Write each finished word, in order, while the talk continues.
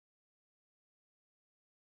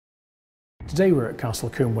Today we're at Castle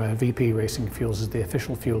Combe, where VP Racing Fuels is the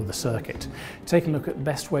official fuel of the circuit, taking a look at the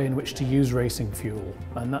best way in which to use racing fuel.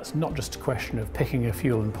 And that's not just a question of picking a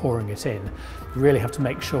fuel and pouring it in. You really have to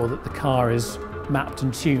make sure that the car is mapped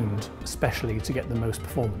and tuned, especially to get the most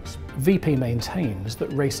performance. VP maintains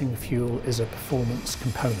that racing fuel is a performance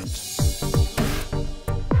component.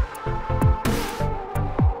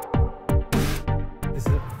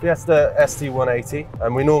 Fiesta ST 180,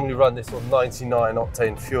 and we normally run this on 99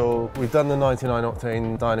 octane fuel. We've done the 99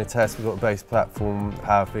 octane dyno test, we've got base platform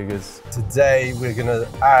power figures. Today we're going to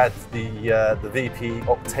add the VP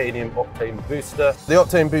Octanium octane booster. The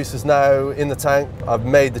octane booster is now in the tank. I've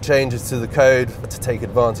made the changes to the code to take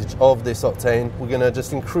advantage of this octane. We're going to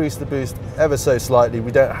just increase the boost ever so slightly.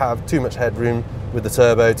 We don't have too much headroom with the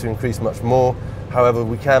turbo to increase much more. However,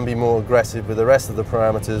 we can be more aggressive with the rest of the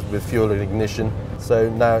parameters with fuel and ignition. So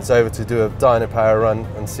now it's over to do a dyno power run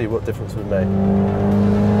and see what difference we make.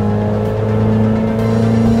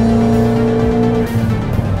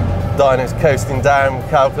 Dyno's coasting down,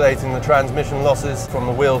 calculating the transmission losses from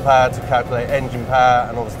the wheel power to calculate engine power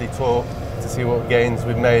and obviously torque to see what gains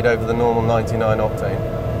we've made over the normal 99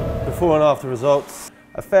 octane. Before and after results,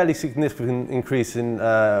 a fairly significant increase in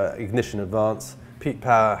ignition advance. Peak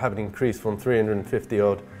power having increased from 350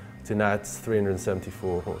 odd to now it's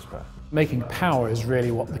 374 horsepower. Making power is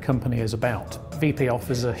really what the company is about. VP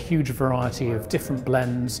offers a huge variety of different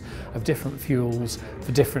blends, of different fuels,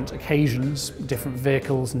 for different occasions, different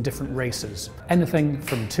vehicles and different races. Anything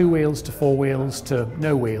from 2 wheels to 4 wheels to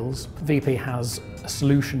no wheels, VP has a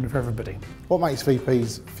solution for everybody. What makes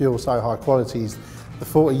VP's fuel so high quality is the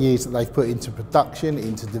 40 years that they've put into production,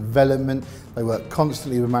 into development. They work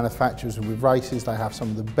constantly with manufacturers and with races. They have some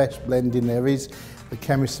of the best blending there is. The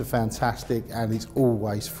chemists are fantastic and it's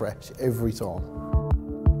always fresh, every time.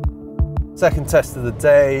 Second test of the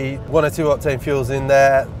day, 102 octane fuel's in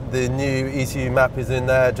there. The new ECU map is in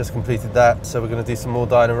there, just completed that. So we're going to do some more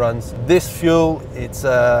dyno runs. This fuel, it's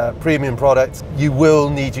a premium product. You will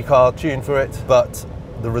need your car tuned for it, but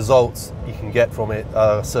the results you can get from it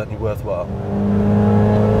are certainly worthwhile.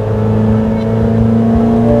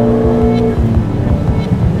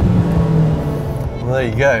 There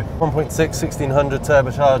you go, 1.6 1600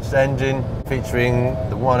 turbocharged engine featuring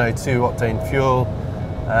the 102 octane fuel,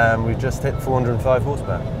 and we've just hit 405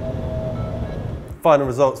 horsepower. Final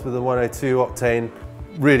results with the 102 octane,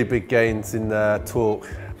 really big gains in torque.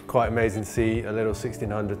 Quite amazing to see a little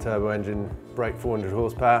 1600 turbo engine break 400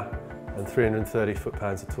 horsepower and 330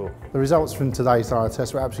 foot-pounds of torque. The results from today's dyno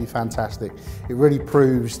test were absolutely fantastic. It really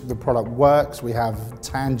proves the product works. We have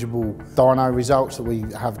tangible dyno results that we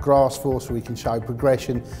have graphs for, so we can show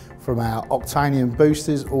progression from our Octanium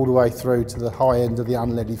boosters all the way through to the high end of the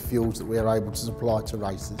unleaded fuels that we are able to supply to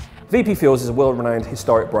racers. VP Fuels is a world-renowned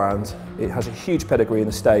historic brand. It has a huge pedigree in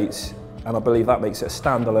the States, and I believe that makes it a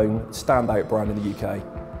standalone, standout brand in the UK.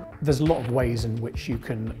 There's a lot of ways in which you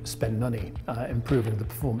can spend money improving the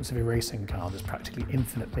performance of your racing car. There's practically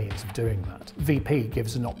infinite means of doing that. VP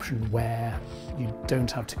gives an option where you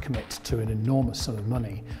don't have to commit to an enormous sum of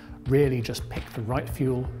money. Really just pick the right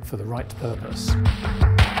fuel for the right purpose.